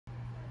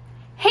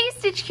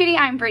Stitch Cutie,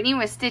 I'm Brittany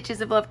with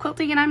Stitches of Love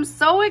Quilting, and I'm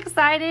so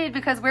excited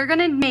because we're going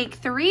to make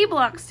 3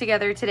 blocks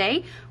together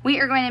today. We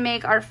are going to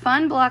make our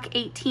fun block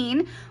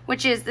 18,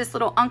 which is this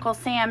little Uncle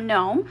Sam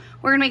gnome.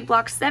 We're going to make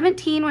block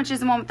 17, which is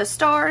the one with the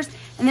stars,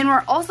 and then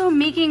we're also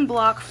making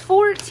block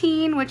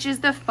 14, which is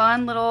the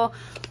fun little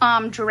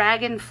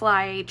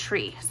dragonfly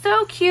tree.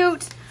 So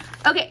cute.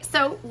 Okay,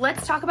 so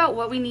let's talk about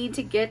what we need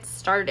to get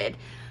started.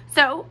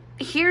 So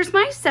here's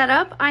my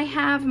setup. I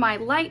have my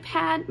light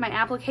pad, my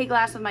applique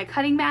glass with my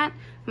cutting mat,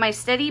 my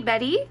Steady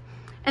Betty,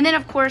 and then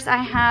of course I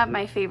have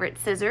my favorite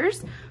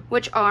scissors,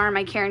 which are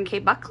my Karen K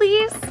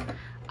Buckleys.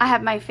 I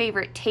have my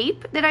favorite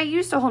tape that I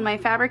use to hold my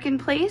fabric in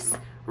place,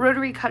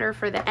 rotary cutter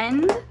for the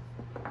end,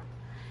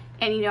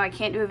 and you know I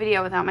can't do a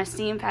video without my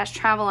steam fast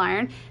travel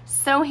iron.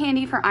 So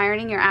handy for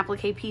ironing your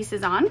applique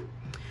pieces on.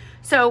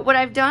 So what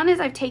I've done is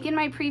I've taken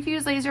my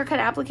pre-fused laser cut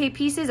applique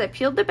pieces, I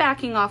peeled the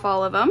backing off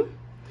all of them,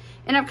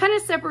 and I've kind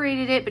of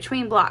separated it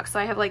between blocks. So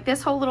I have like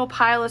this whole little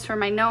pile is for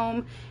my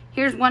gnome.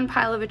 Here's one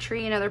pile of a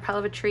tree, another pile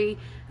of a tree.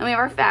 And we have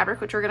our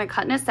fabric, which we're gonna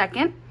cut in a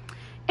second.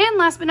 And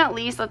last but not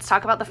least, let's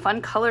talk about the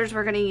fun colors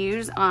we're gonna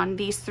use on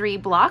these 3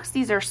 blocks.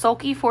 These are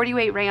sulky 40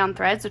 weight rayon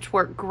threads, which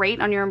work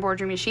great on your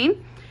embroidery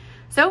machine.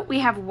 So we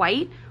have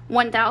white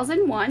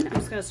 1001. I'm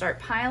just gonna start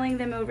piling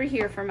them over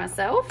here for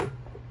myself.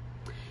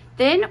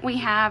 Then we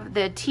have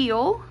the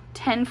teal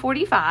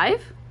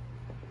 1045.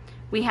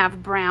 We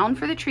have brown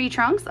for the tree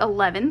trunks,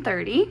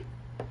 1130.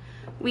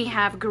 We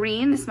have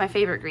green, this is my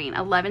favorite green,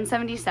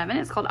 1177.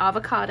 It's called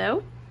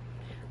avocado.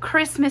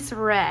 Christmas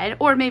red,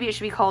 or maybe it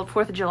should be called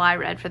 4th of July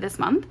red for this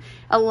month,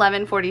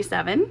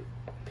 1147.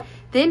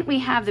 Then we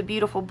have the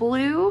beautiful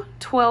blue,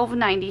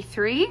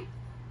 1293.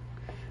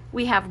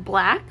 We have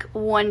black,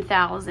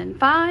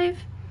 1005.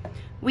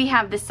 We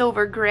have the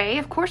silver gray,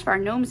 of course, for our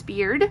gnome's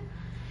beard.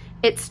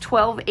 It's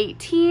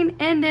 1218,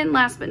 and then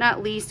last but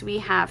not least, we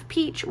have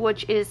peach,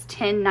 which is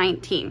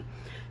 1019.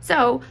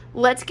 So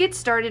let's get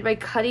started by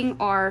cutting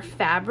our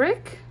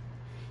fabric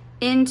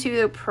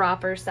into the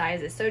proper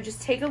sizes. So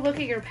just take a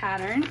look at your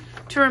pattern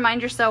to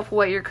remind yourself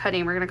what you're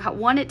cutting. We're gonna cut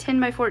 1 at 10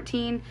 by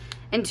 14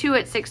 and 2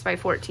 at 6 by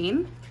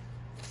 14.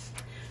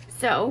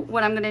 So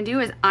what I'm gonna do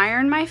is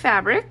iron my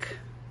fabric.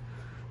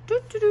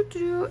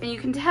 And you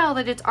can tell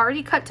that it's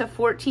already cut to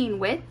 14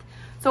 width.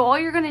 So all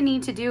you're gonna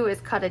need to do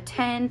is cut a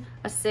 10,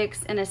 a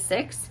 6, and a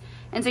 6.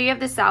 And so you have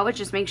the salvage,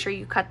 just make sure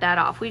you cut that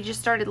off. We just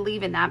started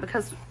leaving that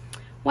because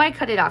why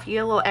cut it off? You get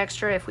a little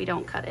extra if we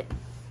don't cut it.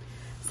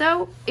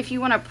 So if you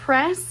wanna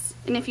press,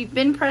 and if you've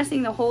been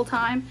pressing the whole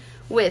time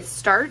with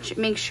starch,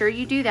 make sure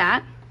you do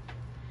that.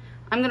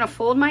 I'm gonna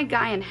fold my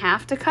guy in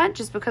half to cut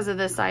just because of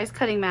the size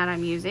cutting mat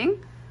I'm using.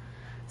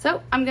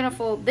 So I'm gonna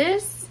fold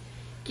this,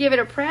 give it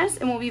a press,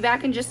 and we'll be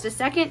back in just a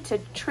second to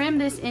trim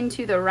this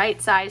into the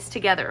right size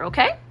together,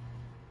 okay?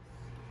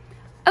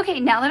 Okay,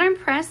 now that I'm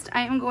pressed,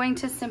 I am going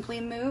to simply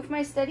move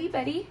my Steady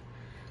Betty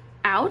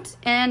out.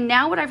 And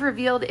now what I've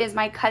revealed is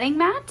my cutting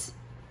mat.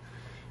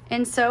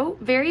 And so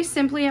very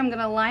simply, I'm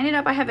gonna line it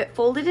up. I have it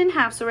folded in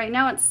half. So right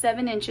now it's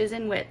 7 inches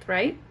in width,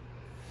 right?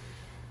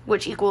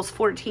 Which equals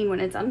 14 when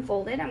it's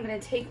unfolded. I'm gonna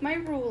take my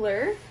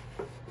ruler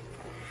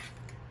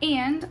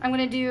and I'm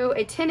gonna do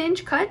a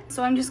 10-inch cut.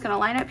 So I'm just gonna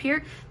line up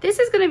here. This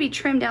is gonna be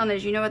trimmed down,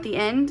 as you know, at the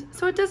end.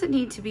 So it doesn't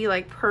need to be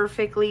like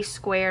perfectly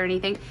square or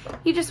anything.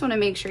 You just wanna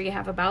make sure you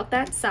have about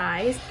that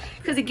size.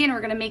 Because again, we're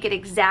gonna make it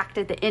exact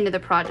at the end of the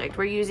project.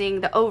 We're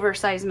using the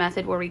oversized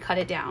method where we cut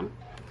it down.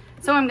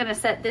 So I'm gonna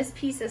set this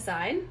piece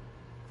aside.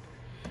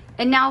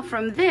 And now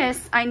from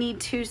this, I need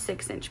 2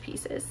 6-inch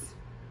pieces.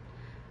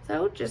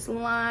 So just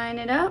line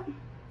it up.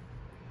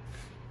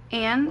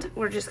 And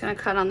we're just gonna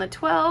cut on the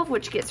 12,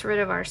 which gets rid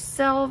of our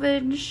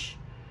selvage.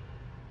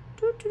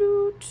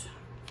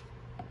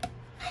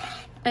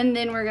 And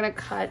then we're gonna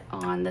cut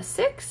on the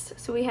 6.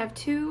 So we have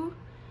 2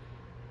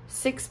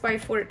 6 by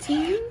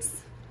 14s.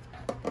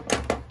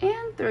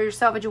 And throw your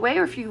selvage away,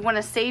 or if you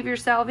wanna save your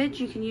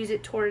selvage, you can use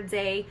it towards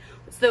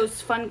it's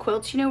those fun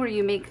quilts, you know, where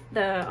you make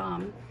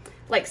the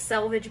like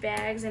selvage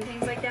bags and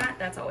things like that.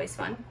 That's always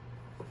fun.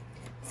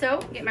 So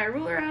get my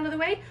ruler out of the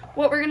way.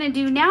 What we're gonna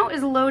do now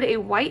is load a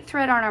white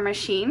thread on our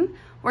machine.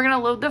 We're gonna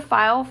load the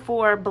file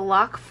for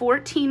block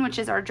 14, which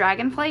is our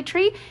dragonfly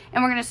tree.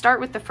 And we're gonna start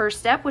with the first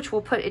step, which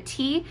will put a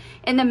T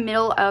in the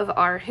middle of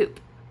our hoop.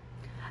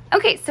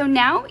 Okay, so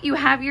now you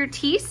have your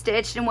T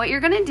stitched, and what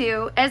you're gonna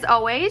do, as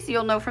always,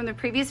 you'll know from the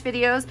previous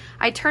videos,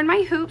 I turn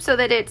my hoop so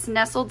that it's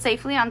nestled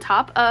safely on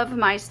top of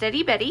my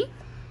Steady Betty.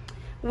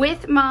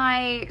 With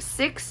my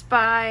 6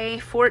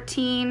 by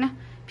 14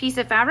 piece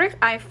of fabric,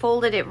 I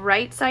folded it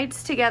right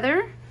sides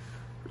together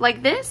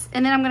like this,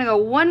 and then I'm gonna go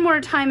one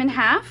more time in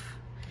half.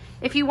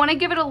 If you wanna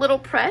give it a little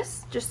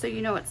press, just so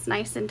you know it's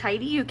nice and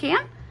tidy, you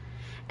can.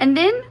 And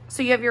then,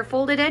 so you have your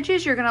folded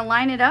edges, you're gonna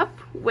line it up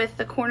with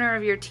the corner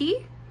of your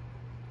T,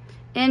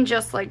 and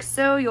just like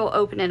so, you'll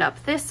open it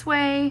up this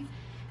way,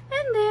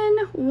 and then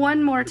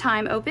one more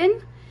time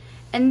open,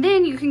 and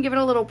then you can give it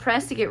a little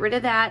press to get rid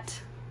of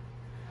that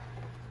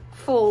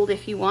fold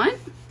if you want.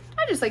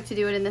 I just like to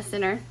do it in the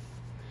center.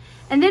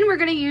 And then we're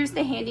gonna use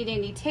the handy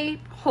dandy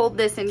tape, hold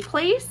this in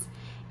place,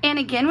 And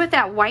again, with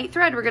that white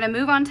thread, we're gonna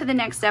move on to the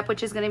next step,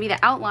 which is gonna be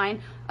the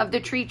outline of the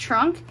tree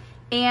trunk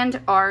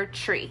and our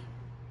tree.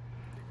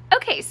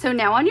 Okay, so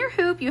now on your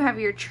hoop, you have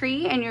your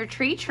tree and your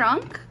tree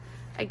trunk.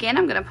 Again,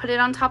 I'm gonna put it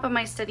on top of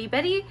my Steady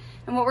Betty,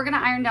 and what we're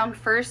gonna iron down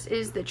first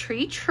is the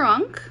tree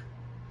trunk.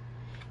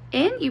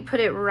 And you put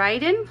it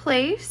right in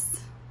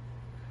place,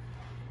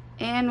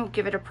 and we'll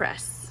give it a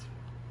press.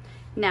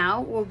 Now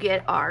we'll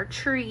get our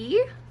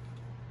tree.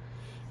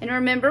 And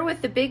remember,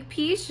 with the big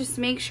piece, just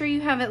make sure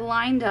you have it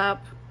lined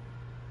up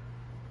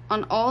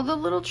on all the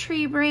little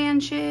tree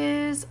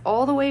branches,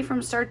 all the way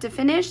from start to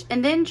finish,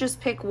 and then just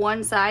pick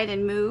one side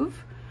and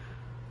move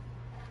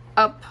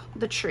up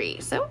the tree.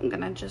 So I'm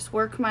gonna just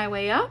work my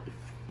way up.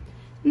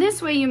 And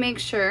this way you make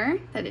sure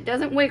that it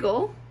doesn't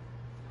wiggle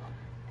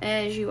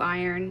as you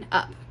iron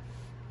up.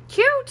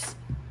 Cute!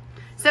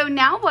 So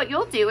now what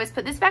you'll do is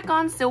put this back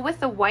on still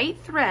with the white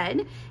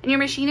thread, and your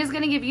machine is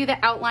gonna give you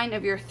the outline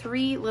of your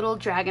 3 little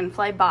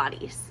dragonfly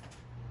bodies.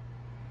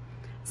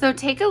 So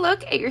take a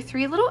look at your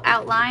 3 little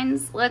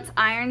outlines. Let's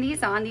iron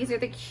these on. These are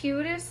the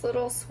cutest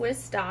little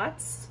Swiss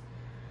dots.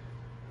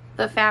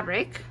 The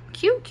fabric,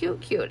 cute,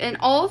 cute, cute. And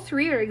all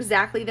 3 are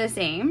exactly the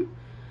same.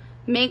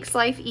 Makes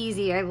life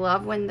easy. I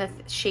love when the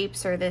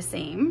shapes are the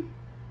same.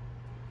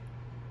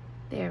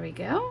 There we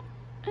go.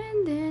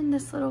 And then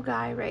this little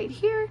guy right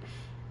here.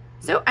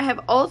 So I have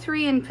all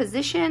 3 in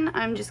position.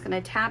 I'm just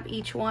gonna tap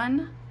each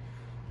one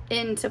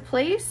into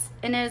place.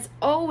 And as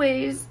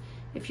always,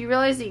 if you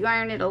realize that you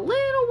iron it a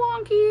little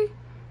wonky,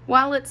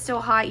 while it's still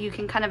hot, you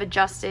can kind of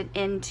adjust it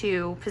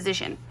into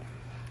position.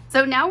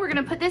 So now we're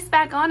gonna put this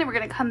back on, and we're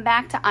gonna come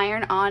back to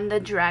iron on the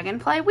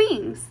dragonfly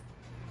wings.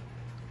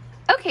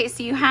 Okay,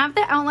 so you have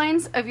the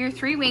outlines of your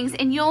 3 wings,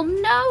 and you'll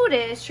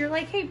notice, you're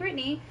like, hey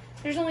Brittany,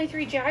 there's only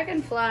 3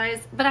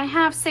 dragonflies, but I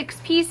have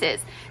 6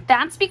 pieces.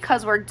 That's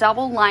because we're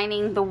double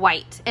lining the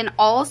white, and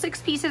all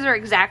 6 pieces are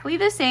exactly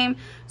the same.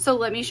 So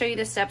let me show you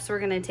the steps we're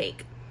gonna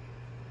take.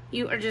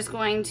 You are just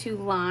going to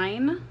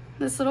line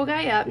this little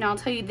guy up. Now I'll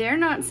tell you, they're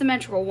not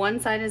symmetrical. One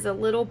side is a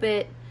little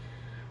bit,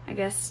 I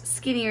guess,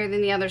 skinnier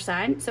than the other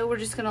side. So we're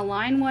just gonna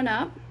line one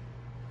up,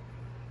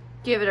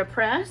 give it a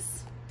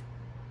press,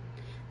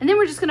 and then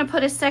we're just gonna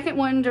put a second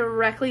one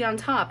directly on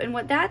top. And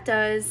what that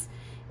does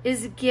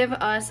is give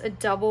us a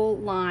double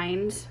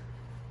lined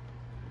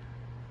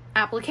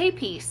applique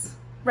piece,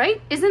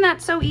 right? Isn't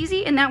that so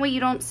easy? And that way you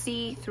don't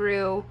see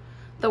through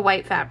the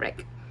white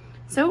fabric.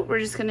 So we're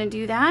just gonna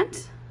do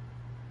that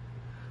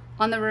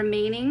on the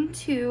remaining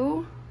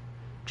 2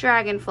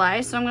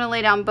 dragonflies. So I'm gonna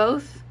lay down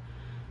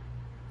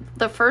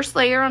the first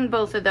layer on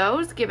both of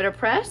those, give it a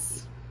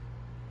press.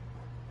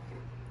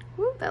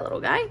 Ooh, that little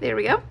guy, there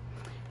we go.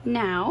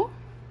 Now,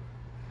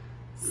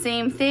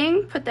 same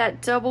thing, put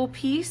that double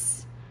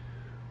piece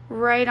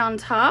right on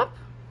top.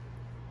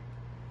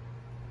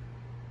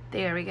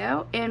 There we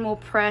go, and we'll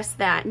press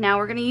that. Now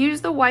we're gonna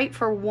use the white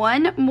for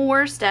one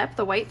more step,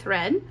 the white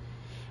thread,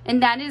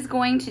 and that is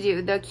going to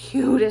do the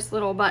cutest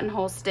little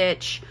buttonhole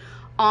stitch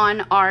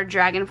on our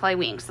dragonfly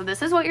wings. So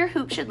this is what your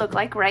hoop should look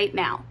like right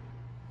now.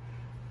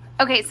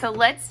 Okay, so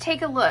let's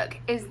take a look.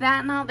 Is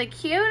that not the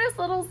cutest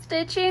little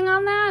stitching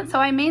on that? So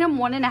I made them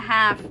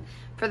 1.5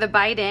 for the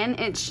bite in.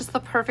 It's just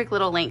the perfect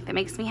little length. It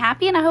makes me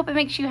happy, and I hope it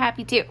makes you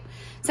happy too.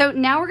 So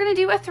now we're gonna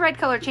do a thread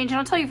color change, and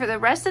I'll tell you, for the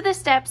rest of the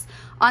steps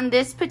on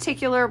this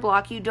particular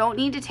block, you don't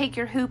need to take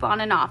your hoop on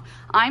and off.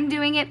 I'm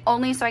doing it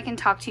only so I can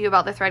talk to you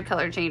about the thread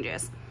color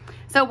changes.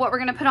 So what we're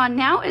gonna put on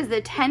now is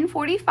the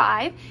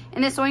 1045,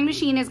 and the sewing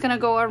machine is gonna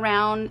go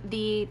around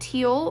the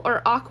teal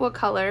or aqua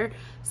color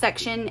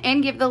section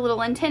and give the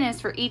little antennas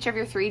for each of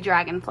your 3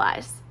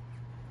 dragonflies.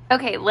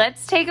 Okay,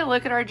 let's take a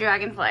look at our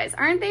dragonflies.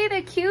 Aren't they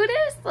the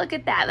cutest? Look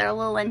at that, they're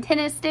little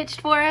antennas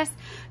stitched for us.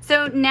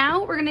 So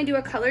now we're gonna do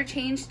a color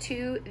change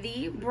to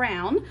the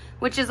brown,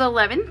 which is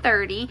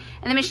 1130,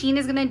 and the machine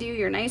is gonna do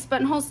your nice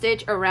buttonhole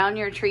stitch around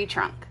your tree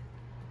trunk.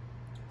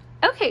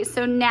 Okay,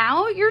 so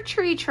now your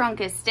tree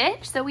trunk is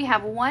stitched, so we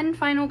have one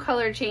final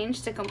color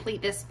change to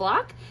complete this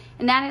block,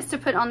 and that is to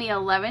put on the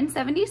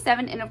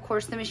 1177, and of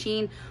course the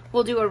machine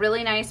will do a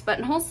really nice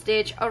buttonhole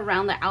stitch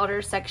around the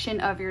outer section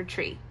of your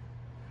tree.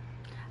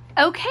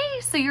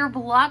 Okay, so your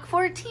block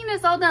 14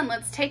 is all done.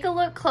 Let's take a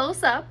look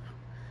close up.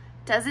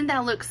 Doesn't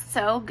that look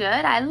so good?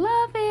 I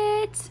love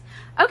it.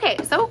 Okay,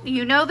 so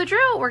you know the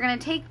drill. We're gonna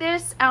take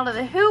this out of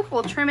the hoop.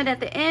 We'll trim it at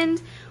the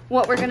end.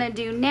 What we're gonna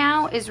do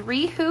now is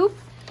re-hoop,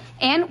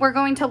 and we're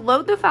going to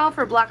load the file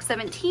for block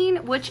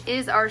 17, which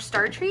is our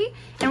star tree,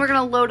 and we're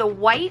gonna load a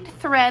white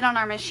thread on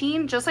our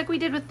machine, just like we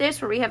did with this,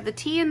 where we have the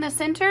T in the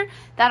center.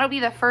 That'll be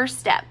the first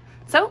step.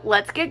 So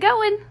let's get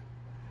going.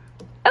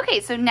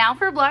 Okay, so now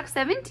for block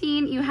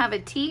 17, you have a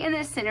T in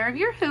the center of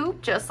your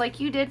hoop, just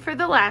like you did for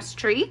the last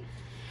tree.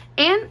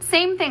 And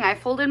same thing, I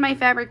folded my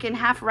fabric in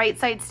half right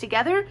sides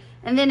together,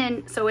 and then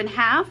in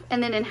half,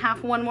 and then in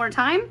half one more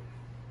time.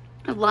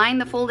 Line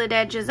the folded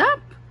edges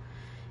up,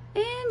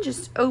 and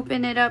just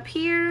open it up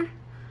here,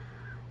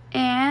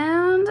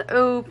 and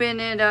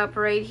open it up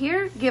right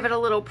here. Give it a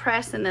little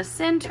press in the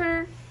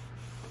center.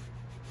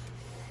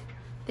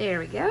 There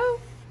we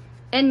go.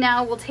 And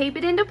now we'll tape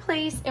it into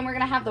place, and we're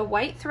gonna have the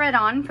white thread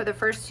on for the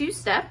first 2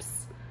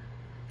 steps.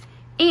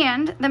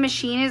 And the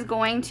machine is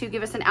going to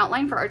give us an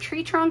outline for our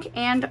tree trunk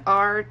and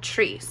our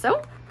tree.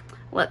 So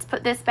let's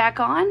put this back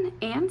on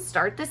and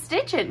start the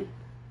stitching.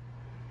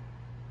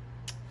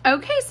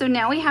 Okay, so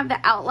now we have the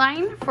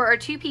outline for our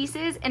 2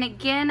 pieces. And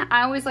again,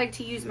 I always like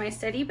to use my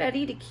Steady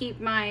Betty to keep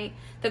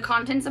the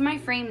contents of my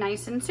frame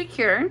nice and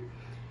secure.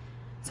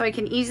 So I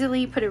can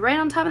easily put it right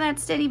on top of that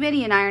Steady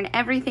Betty and iron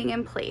everything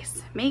in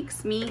place.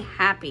 Makes me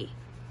happy.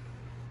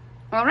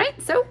 All right,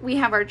 so we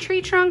have our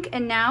tree trunk,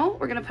 and now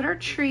we're gonna put our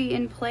tree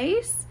in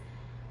place.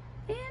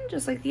 And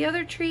just like the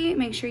other tree,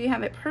 make sure you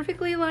have it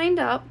perfectly lined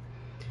up.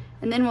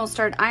 And then we'll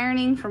start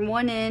ironing from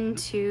one end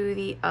to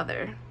the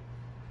other.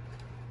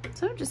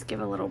 So just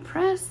give a little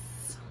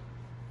press.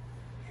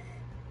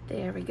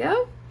 There we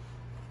go.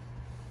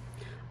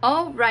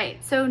 All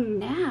right, so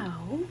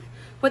now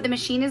what the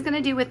machine is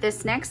gonna do with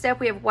this next step,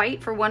 we have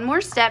white for one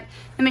more step.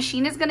 The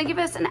machine is gonna give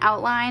us an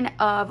outline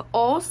of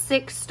all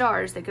 6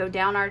 stars that go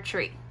down our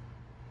tree.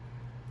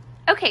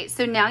 Okay,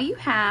 so now you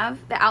have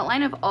the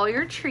outline of all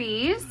your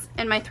trees,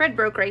 and my thread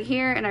broke right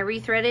here and I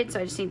rethreaded, so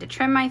I just need to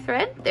trim my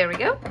thread. There we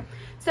go.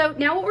 So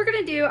now what we're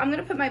gonna do, I'm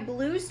gonna put my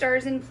blue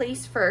stars in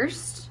place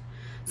first.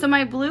 So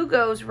my blue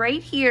goes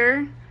right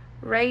here,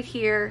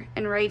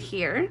 and right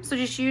here. So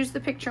just use the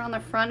picture on the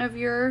front of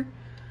your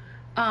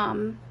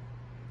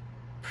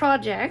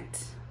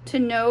project to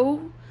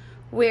know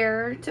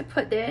where to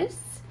put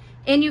this.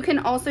 And you can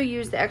also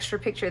use the extra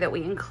picture that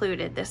we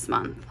included this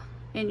month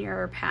in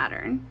your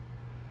pattern,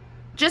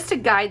 just to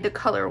guide the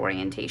color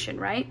orientation,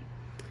 right?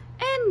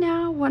 And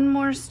now one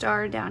more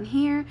star down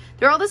here.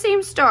 They're all the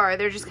same star,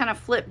 they're just kind of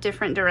flipped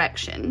different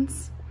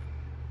directions.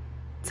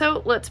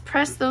 So let's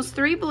press those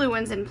 3 blue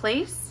ones in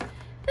place.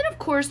 Then of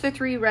course the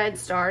 3 red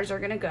stars are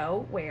gonna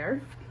go where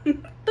the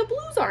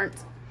blues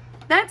aren't.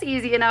 That's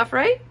easy enough,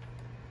 right?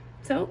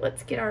 So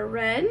let's get our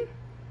red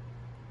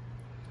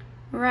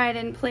right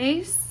in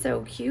place.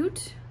 So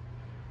cute.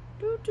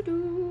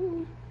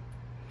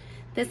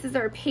 This is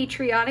our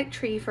patriotic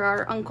tree for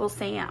our Uncle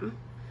Sam.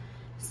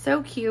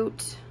 So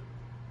cute.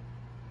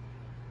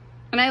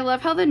 And I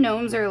love how the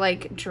gnomes are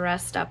like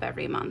dressed up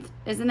every month.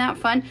 Isn't that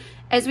fun?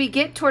 As we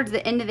get towards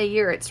the end of the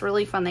year, it's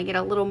really fun. They get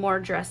a little more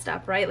dressed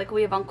up, right? Like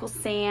we have Uncle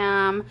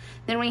Sam.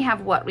 Then we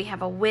have what? We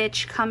have a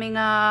witch coming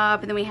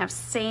up. And then we have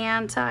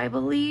Santa, I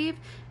believe.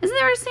 Isn't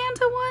there a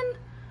Santa one?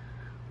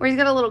 Where he's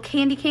got a little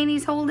candy cane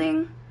he's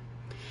holding?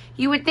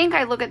 You would think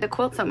I look at the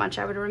quilt so much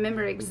I would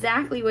remember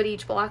exactly what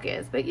each block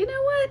is. But you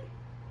know what?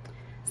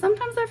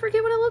 Sometimes I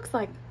forget what it looks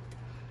like.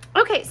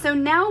 Okay, so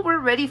now we're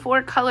ready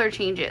for color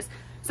changes.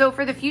 So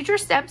for the future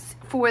steps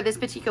for this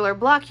particular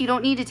block, you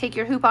don't need to take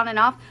your hoop on and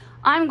off.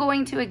 I'm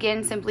going to,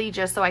 again, simply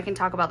just so I can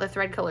talk about the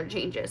thread color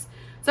changes.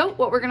 So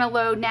what we're gonna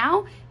load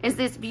now is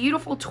this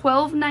beautiful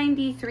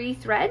 1293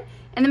 thread,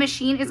 and the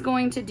machine is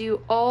going to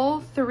do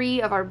all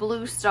 3 of our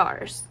blue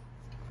stars.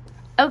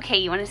 Okay,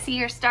 you wanna see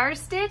your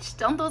stars stitched?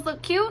 Don't those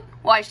look cute?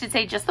 Well, I should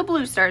say just the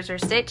blue stars are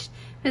stitched,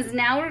 because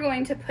now we're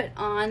going to put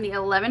on the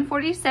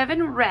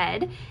 1147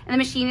 red, and the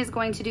machine is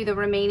going to do the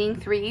remaining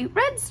 3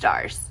 red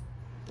stars.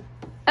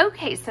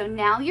 Okay, so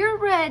now your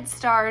red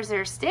stars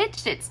are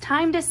stitched. It's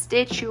time to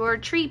stitch your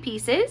tree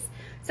pieces.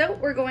 So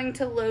we're going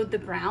to load the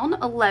brown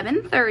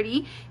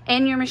 1130,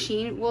 and your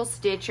machine will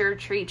stitch your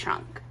tree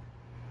trunk.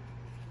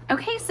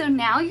 Okay, so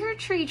now your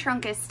tree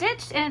trunk is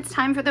stitched, and it's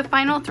time for the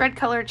final thread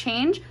color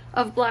change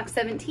of block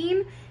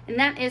 17, and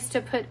that is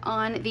to put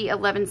on the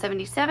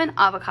 1177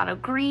 avocado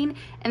green,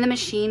 and the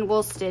machine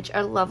will stitch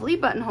a lovely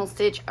buttonhole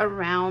stitch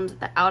around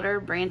the outer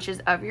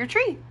branches of your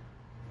tree.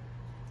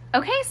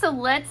 Okay, so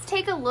let's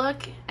take a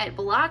look at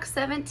block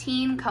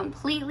 17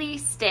 completely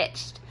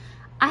stitched.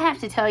 I have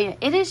to tell you,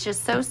 it is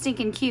just so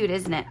stinking cute,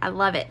 isn't it? I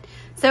love it.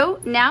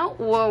 So now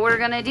what we're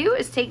gonna do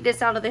is take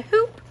this out of the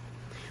hoop.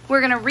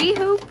 We're gonna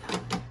re-hoop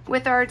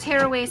with our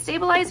tearaway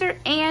stabilizer,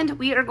 and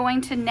we are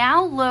going to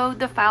now load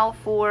the file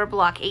for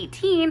block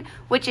 18,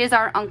 which is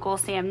our Uncle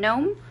Sam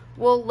gnome.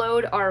 We'll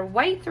load our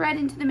white thread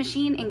into the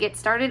machine and get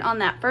started on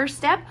that first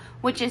step,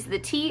 which is the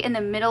T in the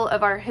middle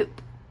of our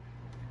hoop.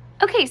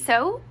 Okay,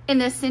 so in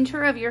the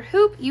center of your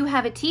hoop, you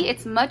have a T.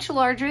 It's much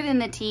larger than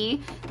the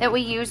T that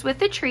we use with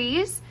the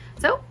trees.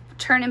 So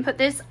turn and put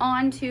this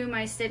onto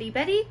my Steady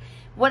Betty.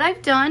 What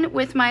I've done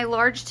with my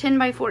large 10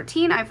 by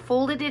 14, I've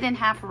folded it in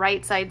half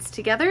right sides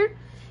together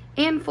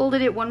and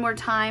folded it one more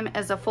time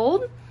as a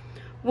fold.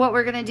 What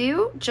we're gonna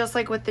do, just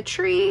like with the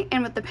tree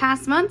and with the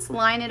past months,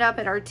 line it up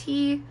at our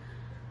T,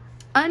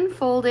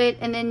 unfold it,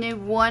 and then do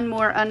one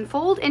more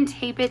unfold and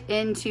tape it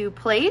into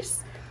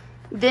place.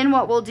 Then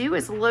what we'll do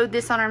is load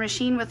this on our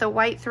machine with a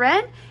white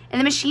thread, and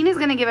the machine is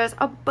gonna give us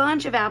a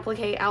bunch of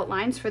applique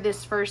outlines for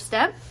this first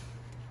step.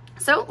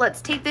 So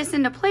let's take this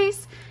into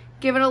place,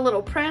 give it a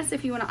little press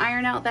if you wanna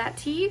iron out that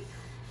T,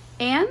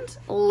 and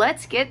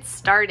let's get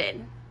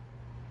started.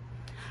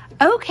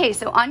 Okay,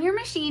 so on your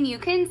machine, you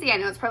can see, I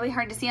know it's probably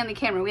hard to see on the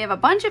camera, we have a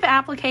bunch of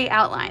applique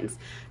outlines.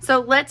 So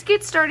let's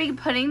get started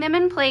putting them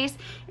in place,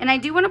 and I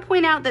do wanna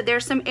point out that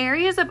there's some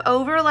areas of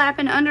overlap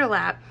and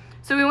underlap,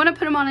 so we wanna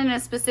put them on in a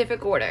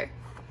specific order.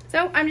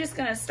 So I'm just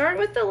gonna start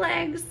with the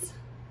legs.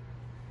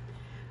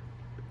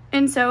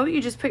 And so you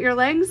just put your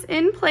legs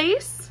in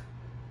place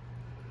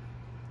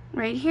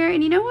right here.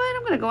 And you know what?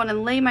 I'm gonna go in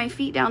and lay my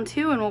feet down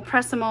too, and we'll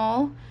press them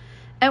all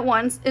at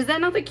once. Is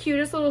that not the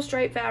cutest little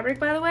striped fabric,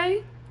 by the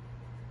way?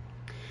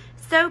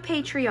 So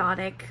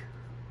patriotic.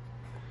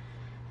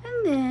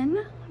 And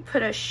then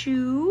put a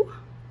shoe,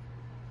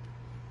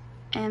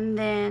 and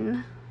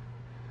then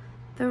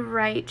the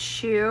right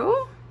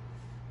shoe.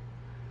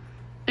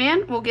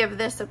 And we'll give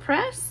this a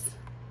press.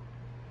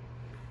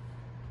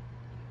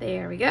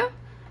 There we go.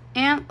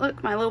 And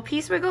look, my little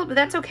piece wiggled, but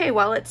that's okay.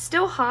 While it's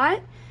still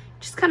hot,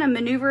 just kind of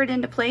maneuver it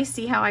into place.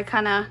 See how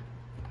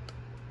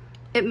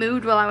it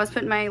moved while I was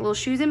putting my little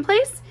shoes in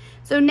place?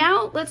 So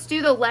now let's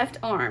do the left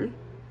arm.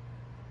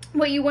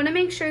 What you want to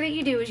make sure that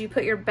you do is you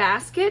put your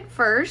basket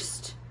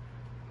first.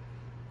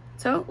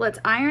 So let's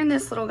iron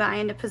this little guy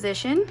into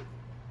position.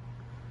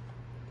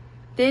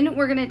 Then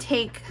we're going to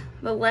take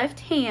the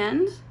left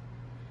hand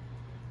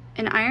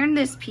and iron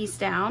this piece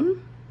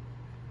down.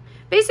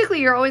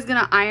 Basically, you're always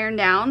gonna iron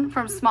down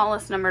from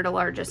smallest number to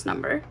largest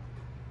number.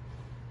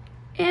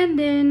 And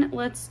then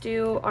let's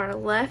do our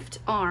left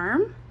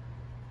arm.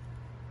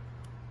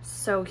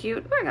 So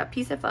cute. Oh, I got a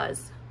piece of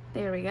fuzz.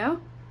 There we go.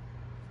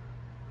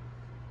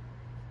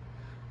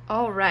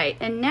 All right,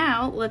 and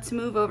now let's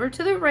move over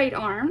to the right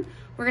arm.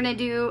 We're gonna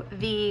do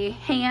the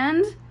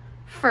hand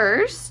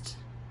first.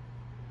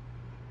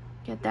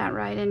 Get that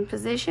right in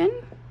position.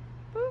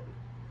 Boop.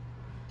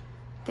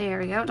 There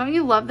we go. Don't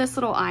you love this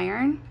little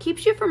iron?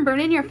 Keeps you from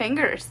burning your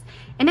fingers.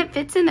 And it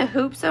fits in the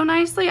hoop so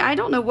nicely. I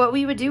don't know what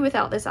we would do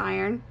without this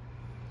iron.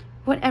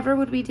 Whatever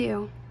would we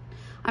do?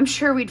 I'm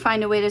sure we'd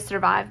find a way to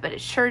survive, but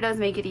it sure does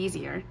make it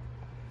easier.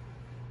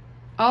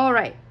 All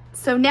right.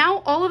 So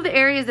now all of the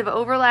areas of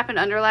overlap and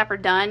underlap are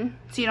done.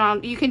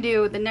 So you can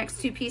do the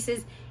next two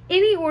pieces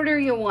any order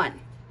you want.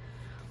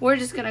 We're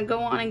just going to go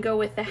on and go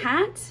with the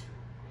hat.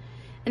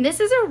 And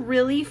this is a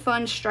really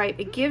fun stripe.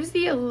 It gives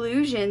the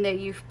illusion that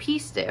you've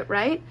pieced it,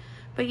 right?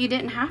 But you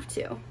didn't have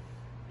to.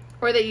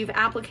 Or that you've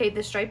appliqued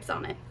the stripes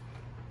on it.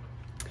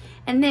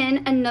 And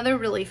then another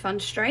really fun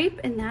stripe,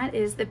 and that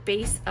is the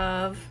base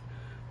of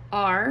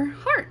our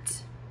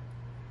heart.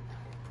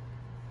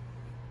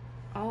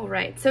 All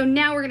right, so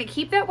now we're gonna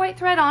keep that white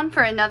thread on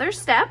for another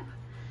step.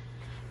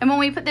 And when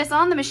we put this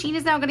on, the machine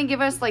is now gonna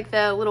give us like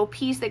the little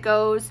piece that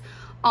goes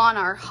on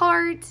our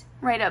heart.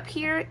 Right up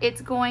here, it's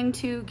going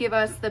to give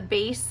us the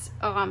base,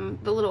 the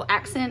little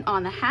accent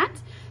on the hat,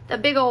 the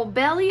big old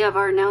belly of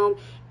our gnome,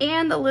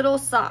 and the little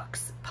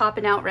socks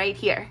popping out right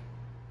here.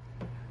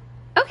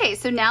 Okay,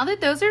 so now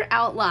that those are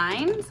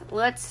outlined,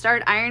 let's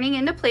start ironing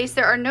into place.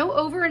 There are no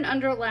over and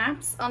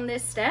underlaps on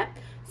this step,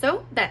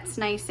 so that's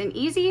nice and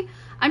easy.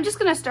 I'm just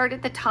gonna start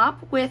at the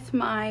top with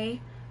my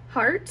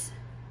heart.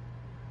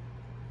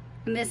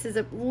 And this is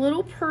a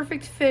little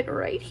perfect fit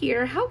right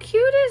here. How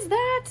cute is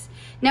that?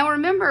 Now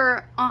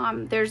remember,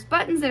 there's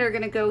buttons that are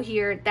gonna go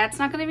here. That's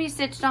not gonna be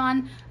stitched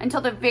on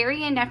until the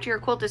very end after your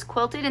quilt is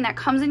quilted, and that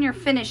comes in your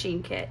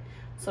finishing kit.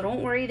 So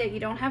don't worry that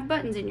you don't have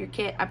buttons in your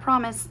kit. I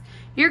promise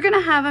you're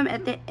gonna have them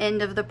at the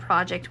end of the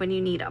project when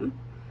you need them.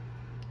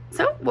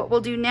 So what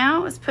we'll do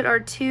now is put our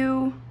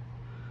two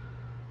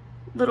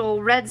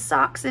little red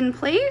socks in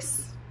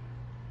place.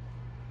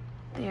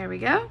 There we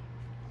go.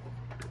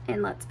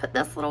 And let's put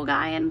this little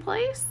guy in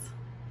place.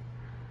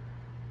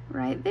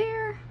 Right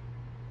there.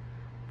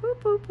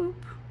 Boop, boop, boop.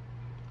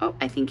 Oh,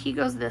 I think he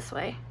goes this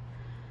way.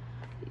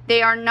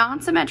 They are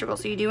not symmetrical,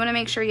 so you do want to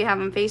make sure you have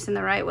them facing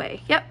the right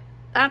way. Yep,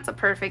 that's a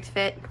perfect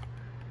fit.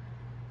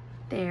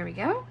 There we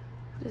go.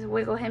 Just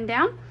wiggle him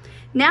down.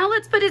 Now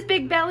let's put his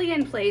big belly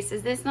in place.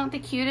 Is this not the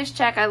cutest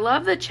check? I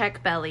love the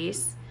check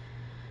bellies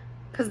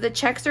because the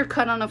checks are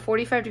cut on a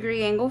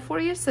 45-degree angle for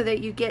you so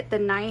that you get the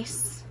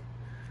nice,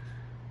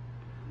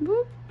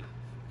 boop.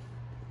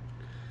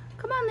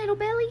 Come on, little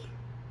belly.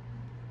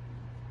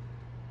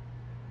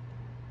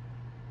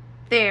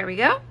 There we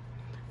go.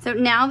 So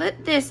now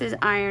that this is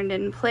ironed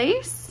in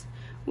place,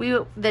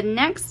 the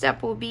next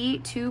step will be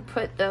to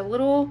put the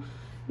little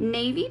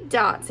navy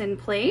dots in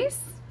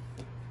place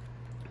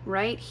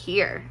right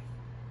here.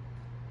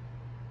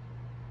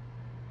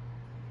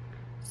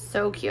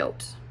 So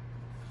cute.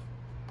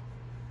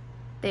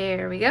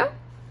 There we go.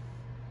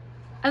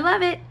 I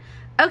love it.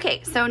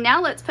 Okay, so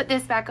now let's put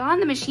this back on.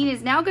 The machine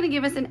is now going to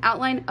give us an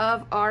outline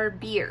of our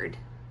beard.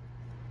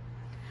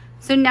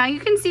 So now you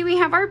can see we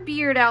have our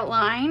beard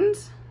outlined.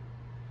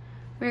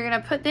 We're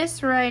going to put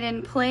this right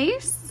in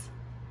place.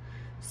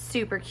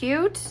 Super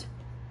cute.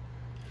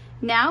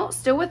 Now,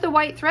 still with the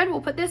white thread,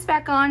 we'll put this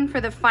back on for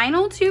the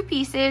final two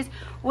pieces,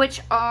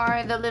 which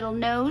are the little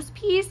nose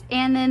piece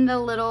and then the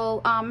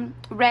little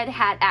red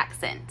hat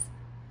accent.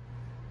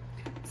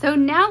 So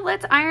now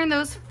let's iron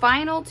those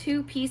final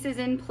two pieces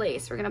in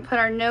place. We're gonna put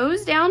our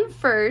nose down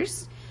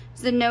first.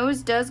 So the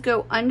nose does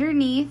go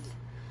underneath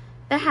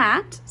the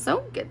hat.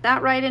 So get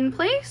that right in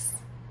place.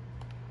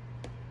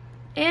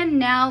 And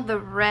now the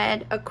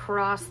red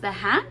across the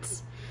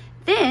hat.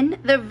 Then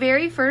the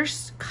very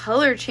first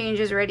color change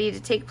is ready to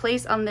take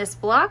place on this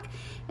block,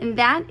 and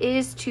that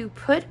is to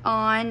put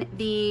on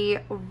the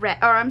red,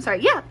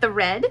 the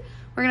red.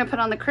 We're gonna put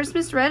on the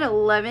Christmas red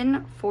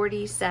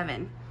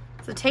 1147.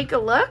 So take a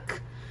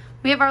look.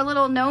 We have our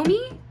little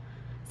Gnome.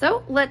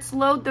 So let's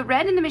load the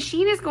red, and the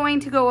machine is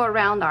going to go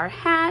around our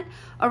hat,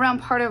 around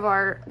part of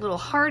our little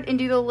heart, and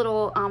do the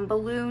little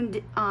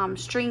balloon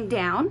string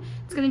down.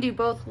 It's gonna do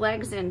both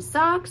legs and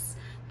socks,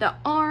 the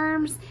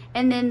arms,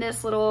 and then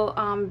this little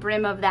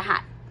brim of the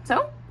hat.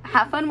 So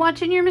have fun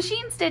watching your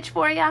machine stitch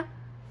for ya.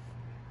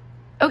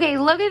 Okay,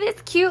 look at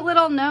this cute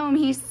little gnome.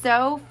 He's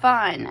so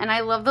fun, and I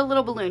love the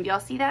little balloon. Do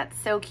y'all see that?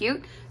 So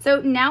cute. So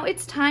now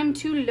it's time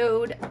to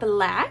load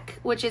black,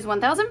 which is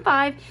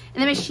 1005,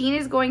 and the machine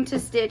is going to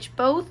stitch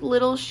both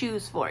little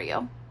shoes for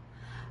you.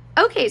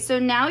 Okay, so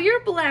now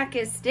your black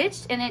is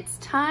stitched, and it's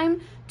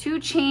time to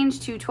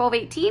change to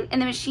 1218,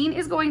 and the machine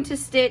is going to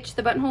stitch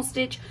the buttonhole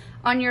stitch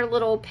on your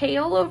little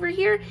pail over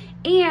here,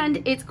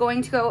 and it's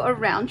going to go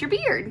around your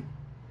beard.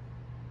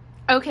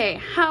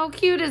 Okay, how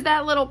cute is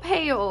that little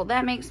pail?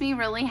 That makes me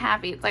really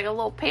happy. It's like a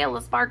little pail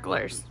of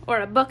sparklers,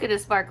 or a bucket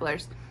of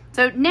sparklers.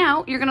 So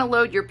now you're gonna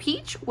load your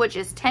peach, which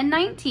is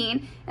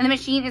 1019, and the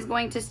machine is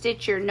going to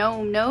stitch your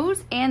gnome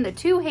nose and the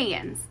two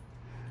hands.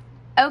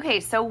 Okay,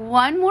 so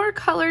one more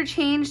color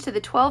change to the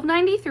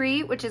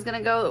 1293, which is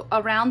gonna go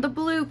around the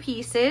blue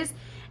pieces,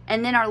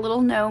 and then our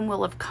little gnome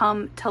will have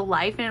come to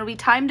life, and it'll be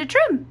time to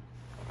trim.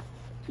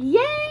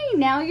 Yay!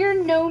 Now your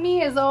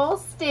Gnome is all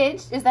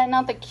stitched. Is that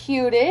not the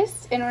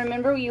cutest? And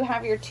remember, you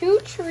have your two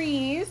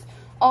trees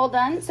all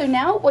done. So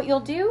now what you'll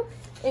do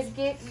is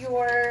get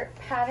your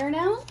pattern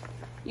out.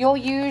 You'll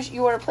use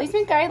your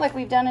placement guide like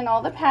we've done in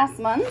all the past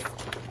months,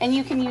 and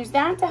you can use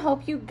that to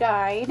help you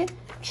guide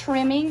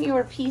trimming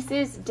your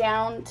pieces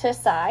down to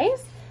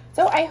size.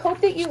 So I hope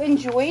that you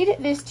enjoyed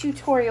this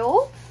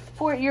tutorial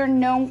for your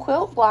gnome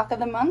quilt block of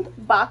the month,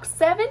 box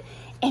 7,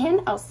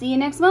 and I'll see you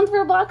next month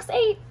for box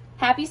 8.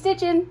 Happy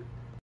stitching!